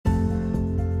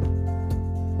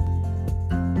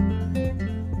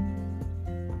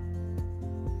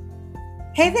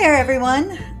Hey there,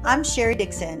 everyone. I'm Sherry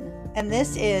Dixon, and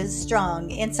this is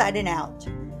Strong Inside and Out,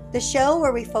 the show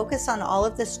where we focus on all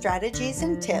of the strategies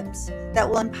and tips that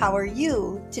will empower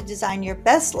you to design your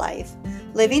best life,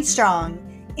 living strong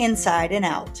inside and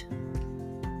out.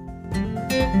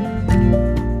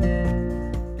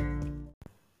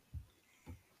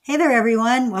 Hey there,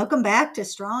 everyone. Welcome back to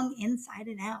Strong Inside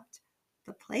and Out,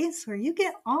 the place where you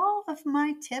get all of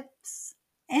my tips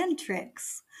and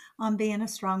tricks on being a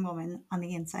strong woman on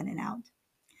the inside and out.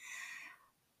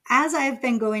 As I've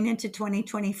been going into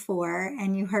 2024,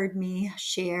 and you heard me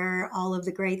share all of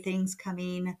the great things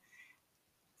coming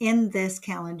in this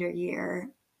calendar year,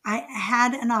 I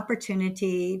had an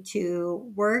opportunity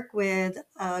to work with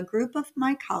a group of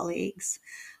my colleagues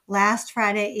last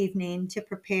Friday evening to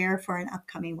prepare for an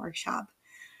upcoming workshop.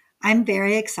 I'm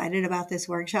very excited about this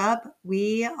workshop.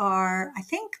 We are, I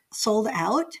think, sold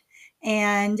out,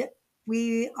 and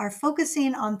we are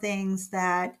focusing on things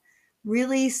that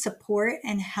really support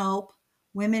and help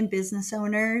women business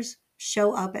owners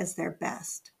show up as their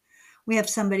best. We have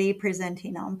somebody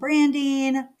presenting on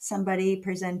branding, somebody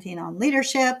presenting on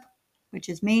leadership, which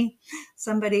is me,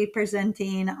 somebody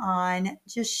presenting on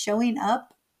just showing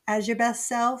up as your best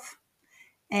self.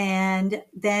 And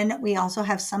then we also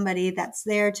have somebody that's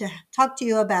there to talk to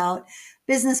you about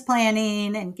business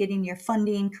planning and getting your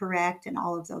funding correct and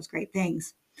all of those great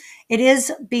things. It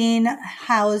is being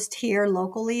housed here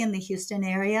locally in the Houston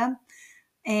area.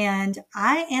 And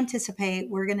I anticipate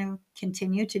we're going to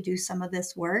continue to do some of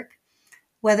this work,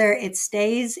 whether it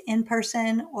stays in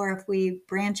person or if we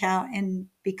branch out and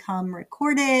become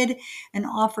recorded and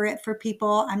offer it for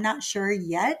people. I'm not sure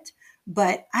yet,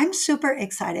 but I'm super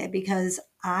excited because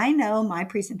I know my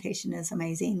presentation is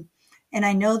amazing. And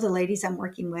I know the ladies I'm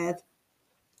working with,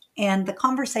 and the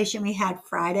conversation we had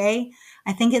Friday,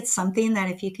 I think it's something that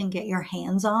if you can get your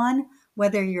hands on,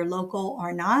 whether you're local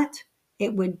or not,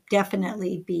 it would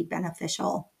definitely be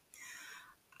beneficial.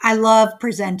 I love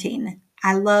presenting.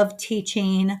 I love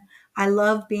teaching. I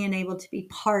love being able to be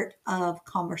part of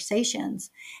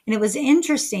conversations. And it was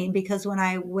interesting because when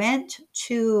I went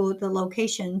to the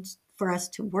location for us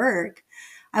to work,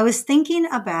 I was thinking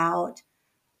about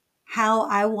how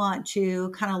I want to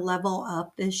kind of level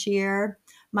up this year.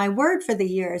 My word for the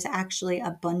year is actually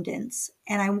abundance.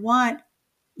 And I want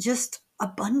just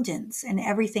abundance in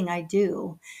everything I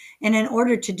do. And in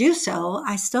order to do so,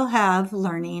 I still have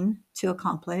learning to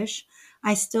accomplish.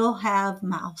 I still have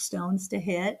milestones to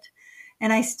hit.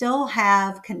 And I still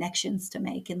have connections to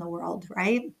make in the world,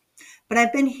 right? But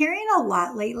I've been hearing a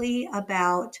lot lately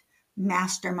about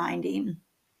masterminding.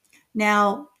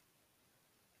 Now,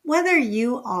 whether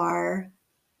you are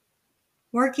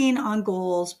working on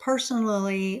goals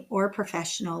personally or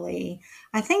professionally,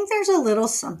 I think there's a little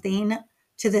something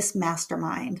to this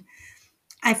mastermind.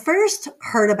 I first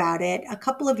heard about it a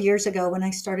couple of years ago when I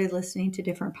started listening to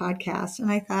different podcasts, and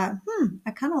I thought,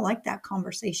 I kind of like that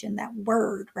conversation, that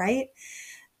word, right?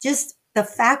 Just the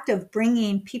fact of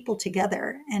bringing people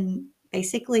together and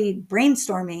basically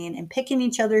brainstorming and picking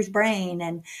each other's brain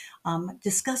and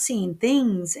discussing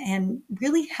things and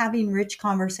really having rich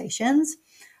conversations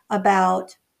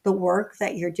about the work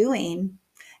that you're doing.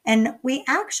 And we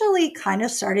actually kind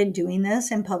of started doing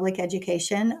this in public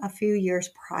education a few years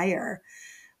prior.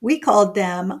 We called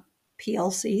them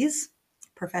PLCs,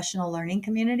 professional learning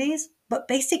communities, but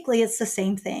basically it's the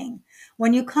same thing.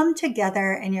 When you come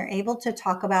together and you're able to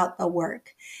talk about the work,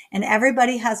 and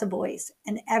everybody has a voice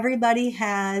and everybody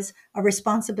has a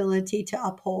responsibility to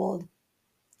uphold,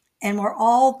 and we're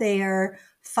all there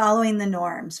following the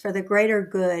norms for the greater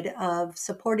good of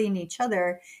supporting each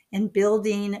other and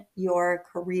building your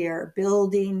career,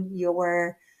 building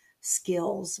your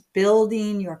skills,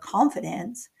 building your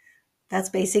confidence. That's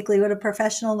basically what a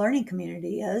professional learning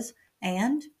community is.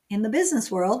 And in the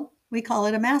business world, we call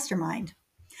it a mastermind.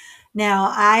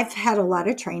 Now, I've had a lot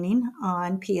of training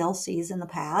on PLCs in the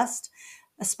past,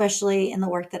 especially in the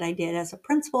work that I did as a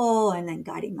principal and then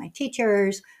guiding my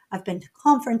teachers. I've been to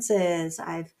conferences.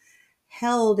 I've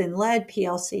held and led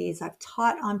PLCs. I've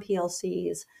taught on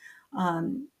PLCs.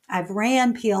 I've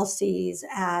ran PLCs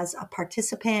as a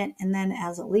participant and then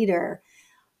as a leader.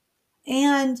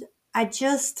 And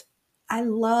I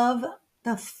love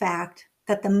the fact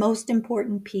that the most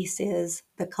important piece is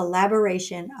the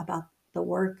collaboration about the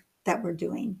work that we're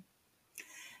doing.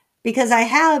 Because I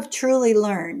have truly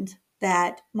learned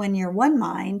that when you're one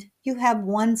mind, you have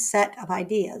one set of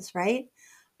ideas, right?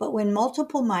 But when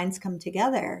multiple minds come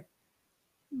together,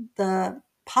 the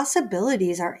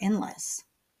possibilities are endless.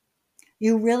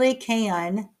 You really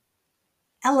can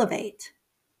elevate,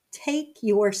 take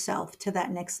yourself to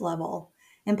that next level,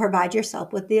 and provide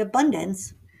yourself with the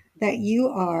abundance that you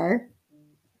are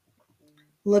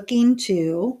looking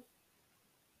to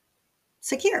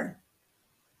secure.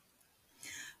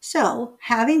 So,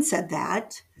 having said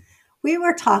that, we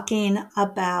were talking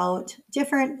about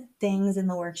different things in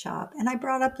the workshop, and I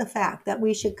brought up the fact that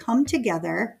we should come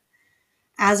together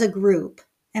as a group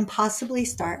and possibly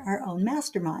start our own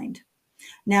mastermind.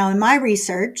 Now, in my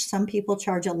research, some people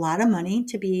charge a lot of money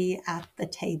to be at the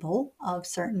table of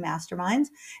certain masterminds,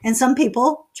 and some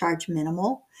people charge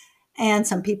minimal, and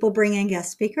some people bring in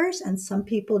guest speakers, and some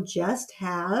people just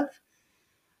have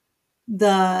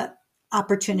the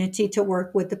opportunity to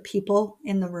work with the people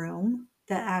in the room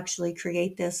that actually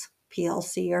create this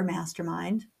PLC or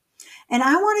mastermind. And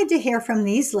I wanted to hear from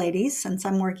these ladies, since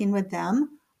I'm working with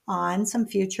them on some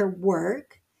future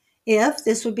work, if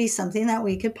this would be something that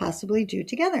we could possibly do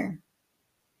together.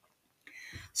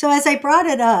 So, as I brought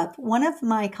it up, one of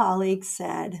my colleagues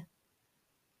said,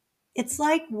 it's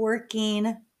like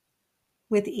working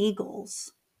with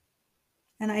eagles.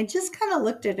 And I just kind of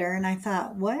looked at her and I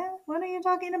thought, what are you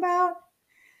talking about?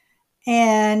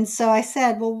 And so I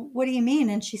said, well, what do you mean?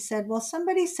 And she said, well,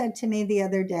 somebody said to me the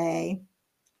other day,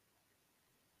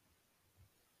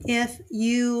 if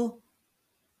you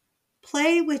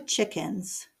play with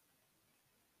chickens,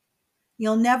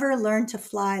 you'll never learn to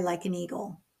fly like an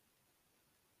eagle.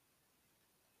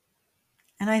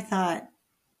 And I thought,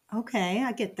 okay,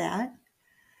 I get that.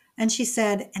 And she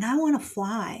said, and I want to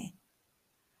fly.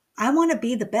 I want to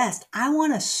be the best. I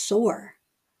want to soar.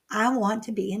 I want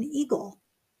to be an eagle.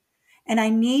 And I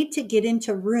need to get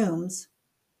into rooms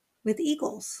with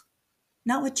eagles,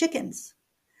 not with chickens,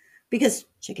 because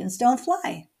chickens don't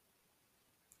fly.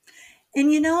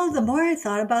 And the more I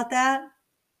thought about that,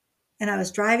 and I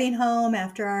was driving home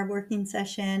after our working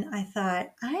session, I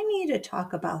thought, I need to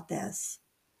talk about this.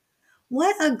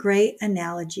 What a great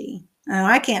analogy. Now,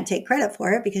 I can't take credit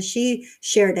for it because she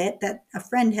shared it, that a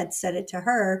friend had said it to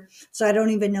her. So I don't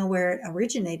even know where it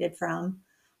originated from.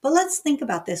 But let's think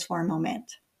about this for a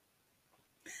moment.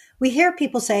 We hear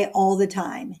people say all the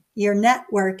time, your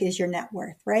network is your net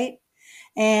worth, right?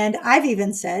 And I've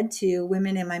even said to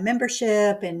women in my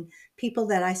membership and people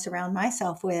that I surround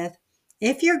myself with,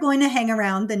 if you're going to hang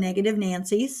around the negative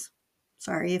Nancys,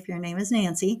 sorry if your name is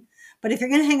Nancy, but if you're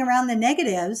going to hang around the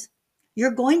negatives,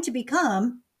 you're going to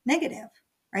become negative,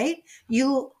 right?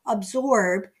 You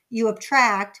absorb, you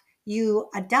attract, you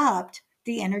adopt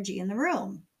the energy in the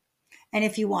room. And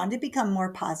if you want to become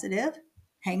more positive,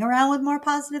 hang around with more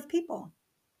positive people.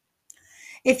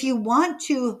 If you want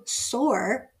to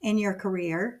soar in your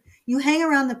career, you hang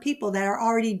around the people that are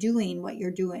already doing what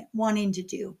you're doing, wanting to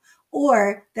do,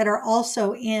 or that are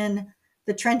also in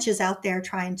the trenches out there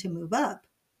trying to move up.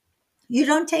 You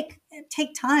don't take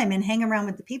time and hang around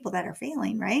with the people that are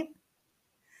failing, right?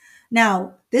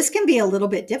 Now, this can be a little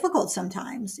bit difficult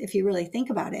sometimes if you really think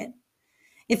about it.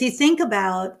 If you think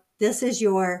about this is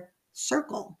your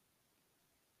circle,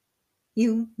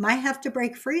 you might have to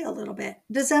break free a little bit.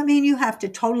 Does that mean you have to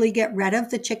totally get rid of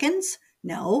the chickens?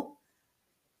 No.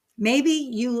 Maybe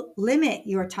you limit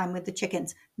your time with the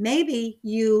chickens. Maybe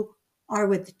you are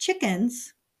with the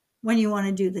chickens when you want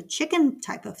to do the chicken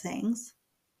type of things.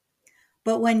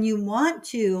 But when you want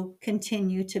to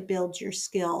continue to build your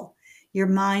skill, your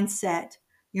mindset,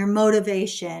 your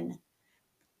motivation,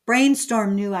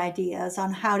 brainstorm new ideas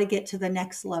on how to get to the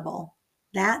next level,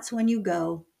 that's when you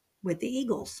go with the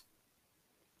eagles.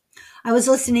 I was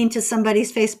listening to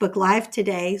somebody's Facebook Live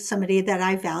today, somebody that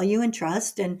I value and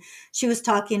trust, and she was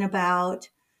talking about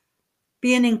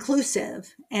being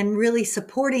inclusive and really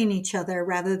supporting each other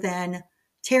rather than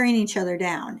tearing each other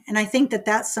down. And I think that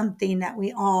that's something that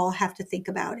we all have to think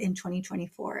about in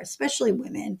 2024, especially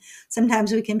women.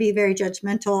 Sometimes we can be very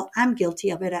judgmental. I'm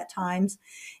guilty of it at times.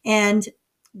 And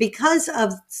because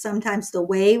of sometimes the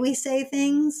way we say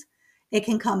things, it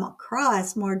can come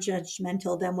across more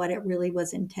judgmental than what it really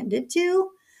was intended to.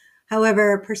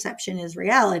 However, perception is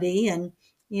reality. And,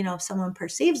 if someone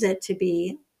perceives it to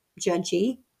be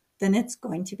judgy, then it's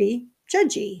going to be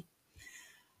judgy.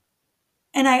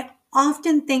 And I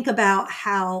often think about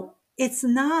how it's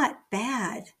not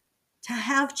bad to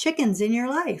have chickens in your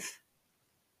life.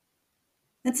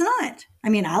 It's not. I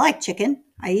mean, I like chicken.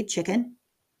 I eat chicken.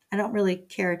 I don't really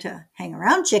care to hang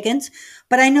around chickens,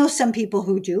 but I know some people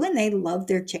who do, and they love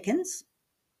their chickens,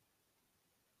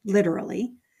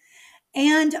 literally.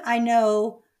 And I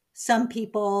know some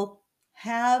people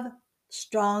have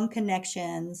strong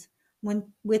connections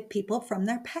with people from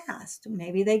their past.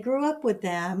 Maybe they grew up with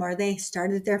them or they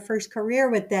started their first career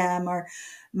with them. Or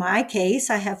my case,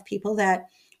 I have people that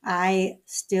I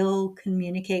still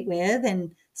communicate with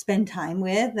and spend time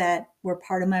with that were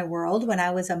part of my world when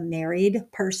I was a married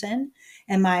person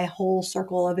and my whole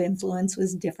circle of influence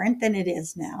was different than it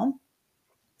is now.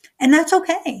 And that's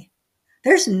okay.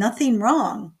 There's nothing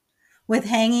wrong with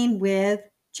hanging with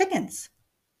chickens.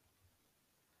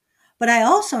 But I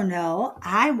also know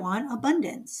I want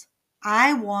abundance.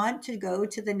 I want to go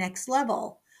to the next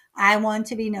level. I want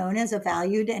to be known as a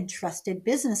valued and trusted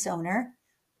business owner,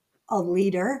 a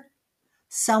leader,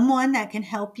 someone that can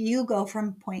help you go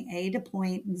from point A to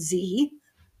point Z.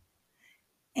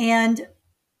 And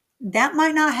that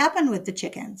might not happen with the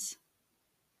chickens.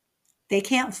 They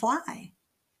can't fly,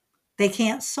 they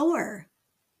can't soar.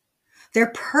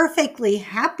 They're perfectly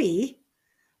happy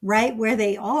right where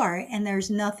they are, and there's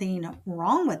nothing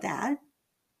wrong with that.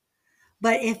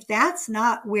 But if that's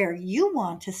not where you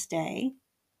want to stay,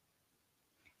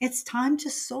 it's time to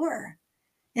soar.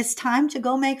 It's time to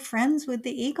go make friends with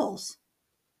the eagles.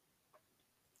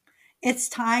 It's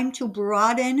time to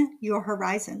broaden your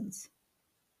horizons.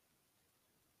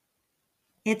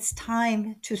 It's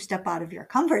time to step out of your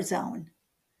comfort zone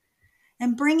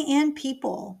and bring in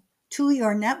people to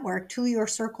your network, to your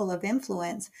circle of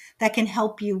influence that can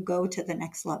help you go to the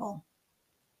next level.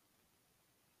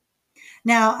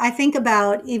 Now, I think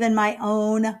about even my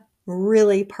own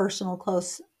really personal,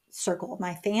 close circle,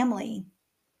 my family,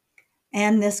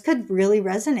 and this could really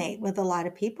resonate with a lot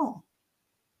of people.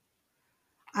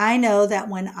 I know that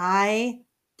when I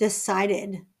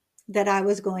decided that I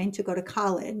was going to go to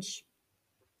college,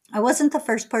 I wasn't the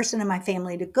first person in my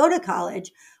family to go to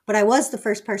college, but I was the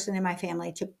first person in my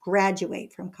family to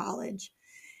graduate from college.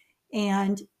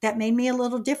 And that made me a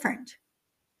little different.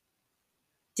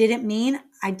 Did it mean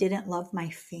I didn't love my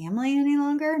family any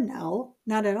longer? No,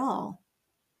 not at all.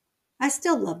 I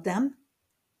still love them.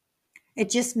 It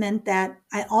just meant that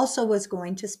I also was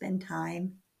going to spend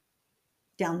time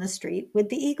down the street with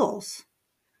the Eagles,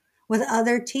 with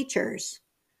other teachers,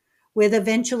 with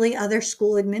eventually other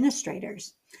school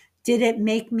administrators. Did it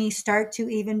make me start to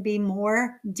even be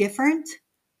more different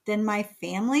than my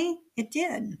family? It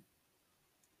did.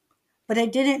 But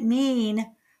it didn't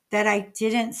mean that I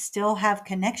didn't still have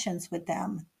connections with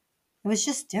them. It was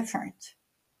just different.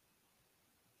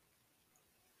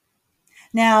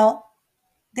 Now,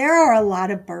 there are a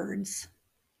lot of birds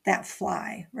that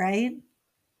fly, right?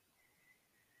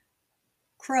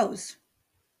 Crows.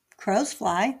 Crows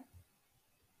fly.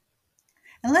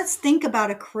 And let's think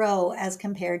about a crow as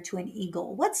compared to an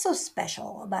eagle. What's so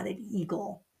special about an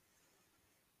eagle?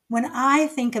 When I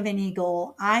think of an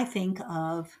eagle, I think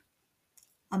of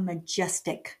a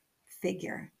majestic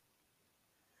figure.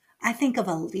 I think of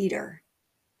a leader.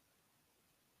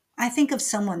 I think of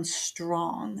someone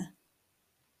strong.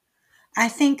 I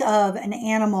think of an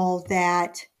animal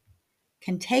that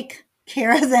can take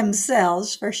care of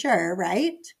themselves for sure,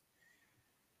 right?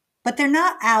 But they're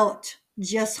not out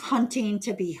just hunting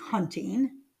to be hunting.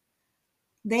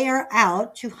 They are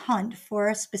out to hunt for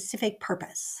a specific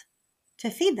purpose, to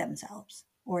feed themselves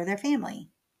or their family.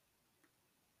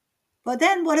 But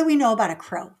then what do we know about a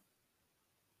crow?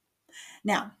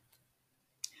 Now,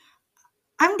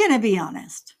 I'm going to be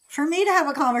honest. For me to have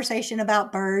a conversation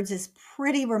about birds is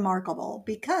pretty remarkable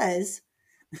because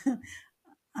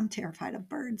I'm terrified of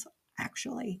birds,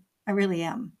 actually. I really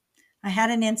am. I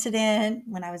had an incident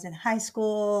when I was in high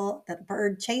school that a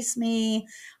bird chased me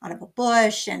out of a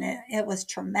bush, and it was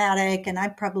traumatic, and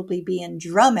I'd probably be in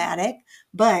dramatic,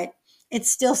 but it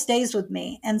still stays with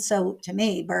me. And so to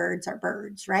me, birds are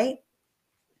birds, right?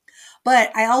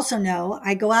 But I also know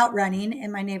I go out running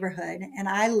in my neighborhood, and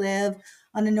I live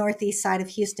on the northeast side of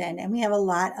Houston, and we have a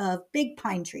lot of big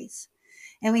pine trees,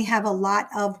 and we have a lot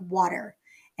of water,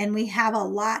 and we have a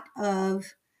lot of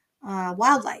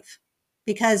wildlife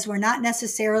because we're not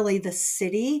necessarily the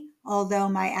city, although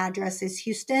my address is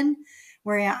Houston.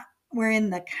 We're in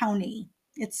the county.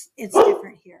 It's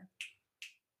different here.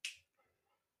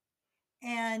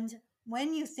 And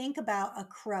when you think about a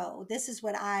crow, this is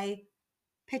what I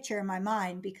picture in my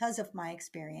mind because of my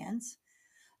experience.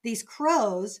 These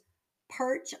crows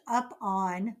perch up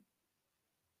on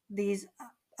these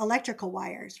electrical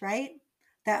wires, right?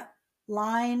 That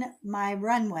line my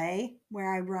runway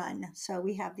where I run. So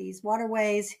we have these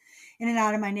waterways in and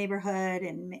out of my neighborhood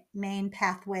and main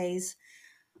pathways,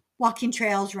 walking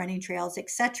trails, running trails,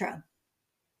 etc.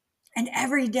 And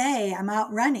every day I'm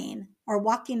out running or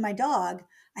walking my dog,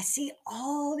 I see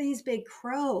all these big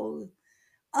crows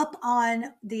up on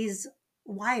these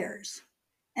wires,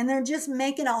 and they're just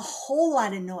making a whole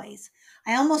lot of noise.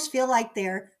 I almost feel like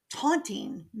they're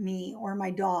taunting me or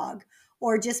my dog,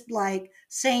 or just like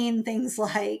saying things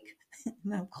like,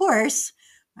 of course,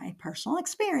 my personal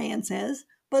experiences,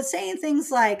 but saying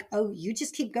things like, oh, you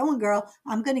just keep going, girl.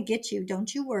 I'm going to get you.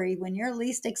 Don't you worry. When you're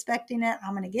least expecting it,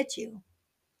 I'm going to get you.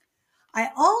 I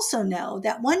also know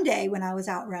that one day when I was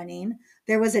out running,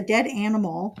 there was a dead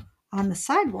animal on the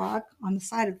sidewalk, on the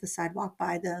side of the sidewalk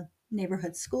by the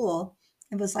neighborhood school.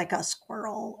 It was like a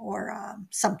squirrel or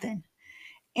something.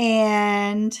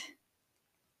 And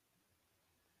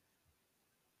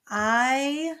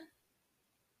I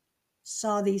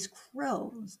saw these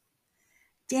crows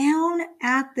down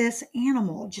at this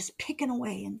animal, just picking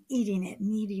away and eating it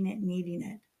and eating it and eating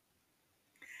it.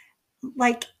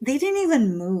 Like they didn't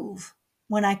even move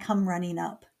when I come running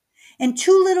up. And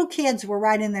two little kids were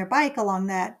riding their bike along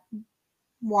that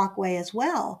walkway as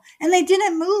well. And they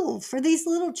didn't move for these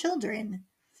little children.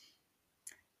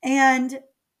 And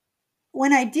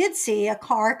when I did see a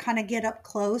car kind of get up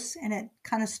close and it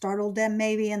kind of startled them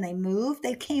maybe and they moved,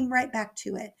 they came right back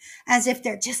to it as if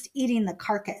they're just eating the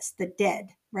carcass, the dead,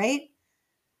 right?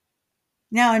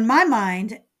 Now, in my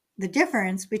mind, the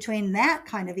difference between that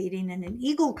kind of eating and an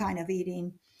eagle kind of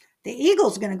eating, the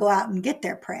eagle's going to go out and get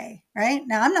their prey, right?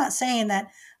 Now, I'm not saying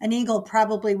that an eagle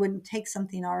probably wouldn't take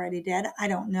something already dead. I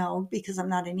don't know because I'm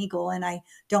not an eagle and I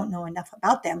don't know enough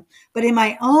about them. But in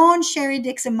my own Sherry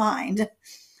Dixon mind,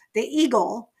 the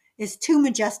eagle is too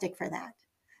majestic for that.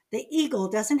 The eagle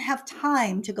doesn't have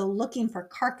time to go looking for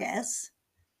carcass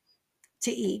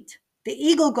to eat. The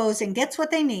eagle goes and gets what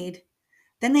they need.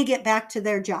 Then they get back to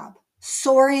their job,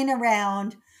 soaring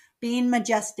around, being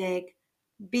majestic,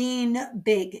 being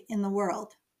big in the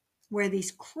world. Where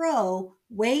these crow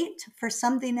wait for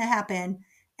something to happen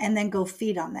and then go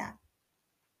feed on that.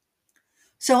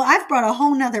 So I've brought a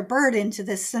whole nother bird into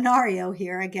this scenario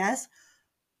here, I guess.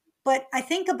 But I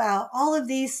think about all of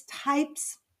these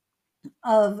types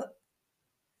of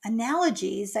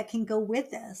analogies that can go with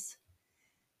this.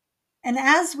 And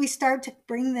as we start to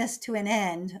bring this to an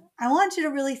end, I want you to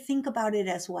really think about it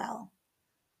as well.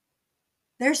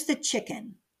 There's the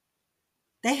chicken.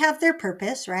 They have their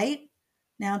purpose, right?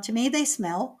 Now, to me, they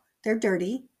smell. They're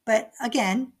dirty. But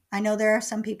again, I know there are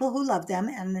some people who love them,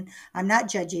 and I'm not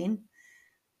judging.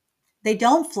 They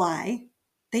don't fly.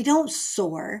 They don't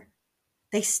soar.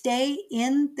 They stay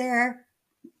in their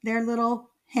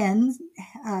little pens,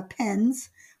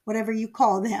 whatever you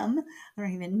call them. I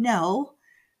don't even know.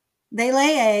 They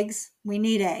lay eggs. We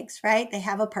need eggs, right? They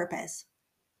have a purpose.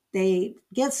 They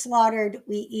get slaughtered.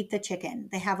 We eat the chicken.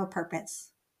 They have a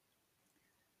purpose.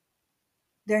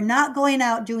 They're not going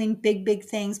out doing big, big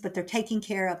things, but they're taking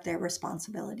care of their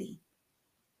responsibility.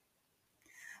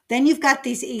 Then you've got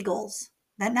these eagles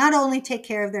that not only take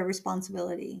care of their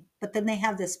responsibility, but then they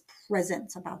have this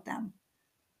presence about them.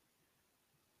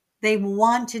 They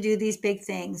want to do these big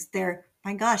things. They're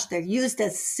used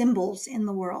as symbols in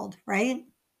the world, right?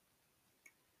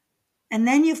 And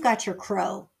then you've got your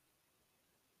crow.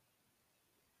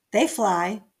 They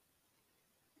fly,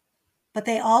 but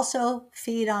they also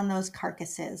feed on those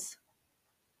carcasses.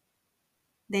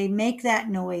 They make that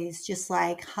noise just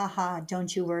like, haha,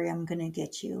 don't you worry, I'm going to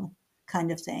get you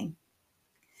kind of thing.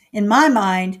 In my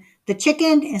mind, the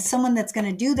chicken is someone that's going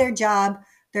to do their job.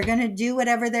 They're going to do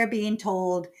whatever they're being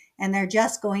told, and they're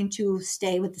just going to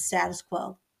stay with the status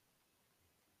quo.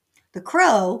 The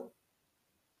crow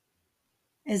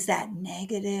is that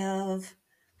negative,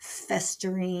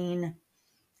 festering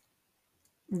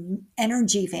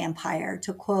energy vampire,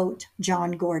 to quote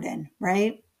John Gordon,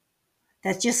 right?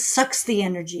 That just sucks the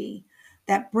energy,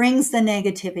 that brings the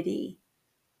negativity,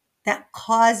 that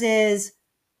causes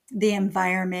the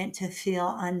environment to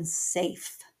feel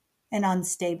unsafe and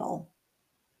unstable.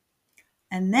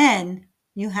 And then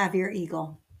you have your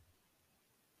eagle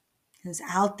who's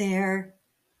out there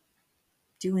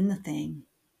doing the thing,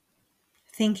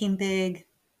 thinking big,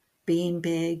 being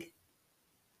big,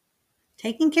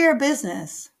 taking care of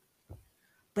business,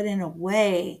 but in a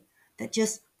way that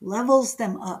just levels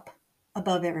them up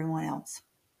above everyone else.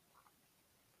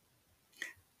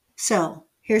 So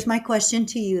here's my question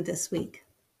to you this week.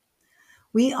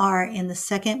 We are in the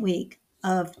second week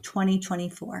of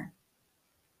 2024.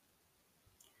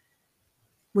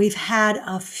 We've had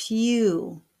a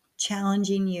few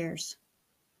challenging years.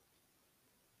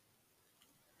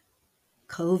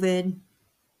 COVID,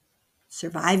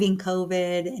 surviving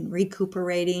COVID and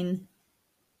recuperating,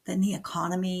 then the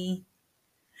economy.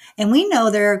 And we know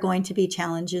there are going to be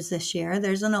challenges this year.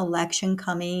 There's an election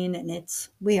coming and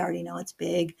we already know it's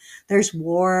big. There's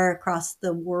war across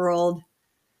the world.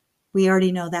 We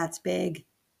already know that's big.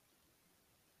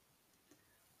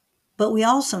 But we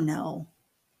also know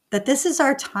that this is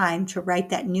our time to write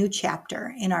that new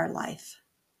chapter in our life.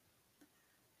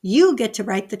 You get to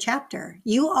write the chapter.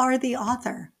 You are the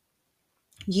author.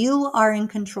 You are in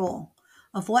control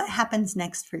of what happens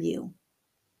next for you.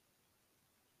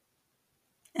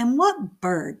 And what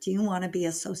bird do you want to be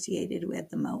associated with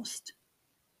the most?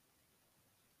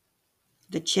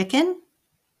 The chicken,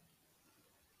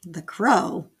 the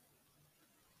crow,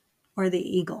 or the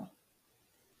eagle?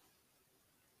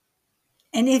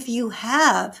 And if you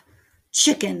have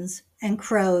chickens and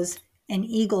crows and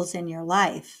eagles in your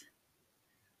life,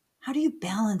 how do you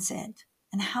balance it?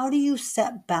 And how do you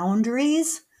set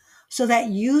boundaries so that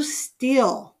you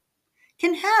still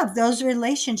can have those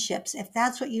relationships, if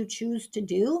that's what you choose to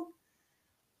do,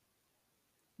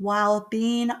 while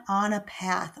being on a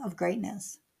path of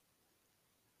greatness,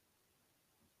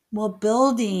 while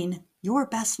building your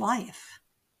best life?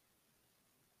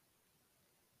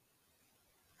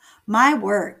 My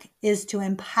work is to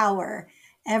empower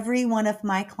every one of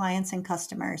my clients and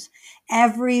customers,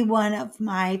 every one of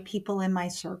my people in my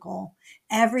circle,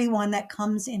 everyone that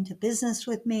comes into business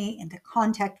with me, into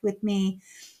contact with me,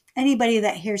 anybody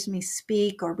that hears me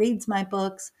speak or reads my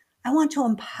books. I want to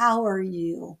empower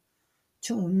you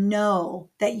to know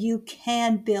that you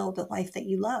can build a life that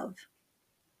you love.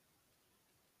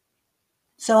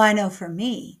 So I know for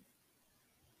me,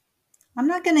 I'm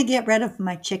not going to get rid of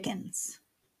my chickens.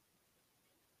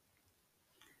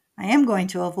 I am going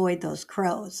to avoid those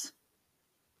crows,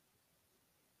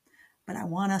 but I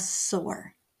want to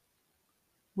soar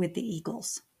with the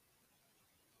eagles.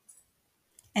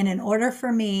 And in order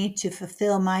for me to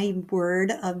fulfill my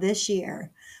word of this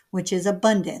year, which is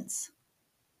abundance,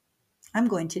 I'm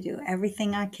going to do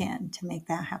everything I can to make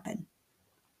that happen.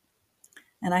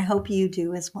 And I hope you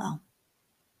do as well.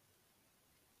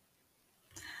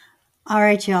 All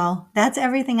right, y'all. That's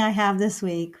everything I have this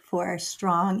week for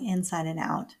Strong Inside and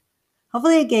Out.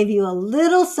 Hopefully it gave you a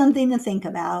little something to think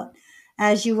about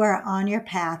as you are on your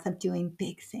path of doing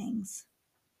big things,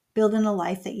 building a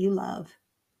life that you love,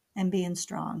 and being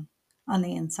strong on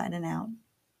the inside and out.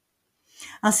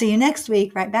 I'll see you next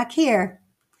week right back here.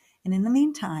 And in the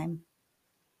meantime,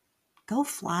 go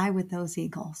fly with those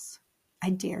eagles. I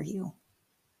dare you.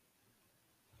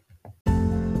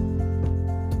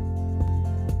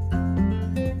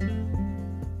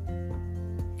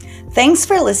 Thanks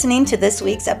for listening to this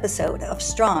week's episode of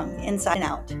Strong Inside and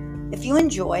Out. If you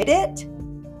enjoyed it,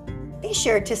 be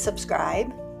sure to subscribe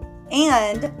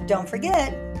and don't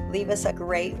forget, leave us a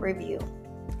great review.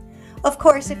 Of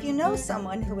course, if you know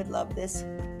someone who would love this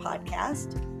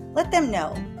podcast, let them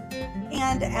know.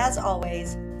 And as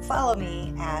always, follow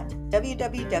me at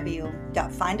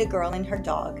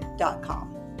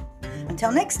www.findagirlandherdog.com.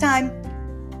 Until next time.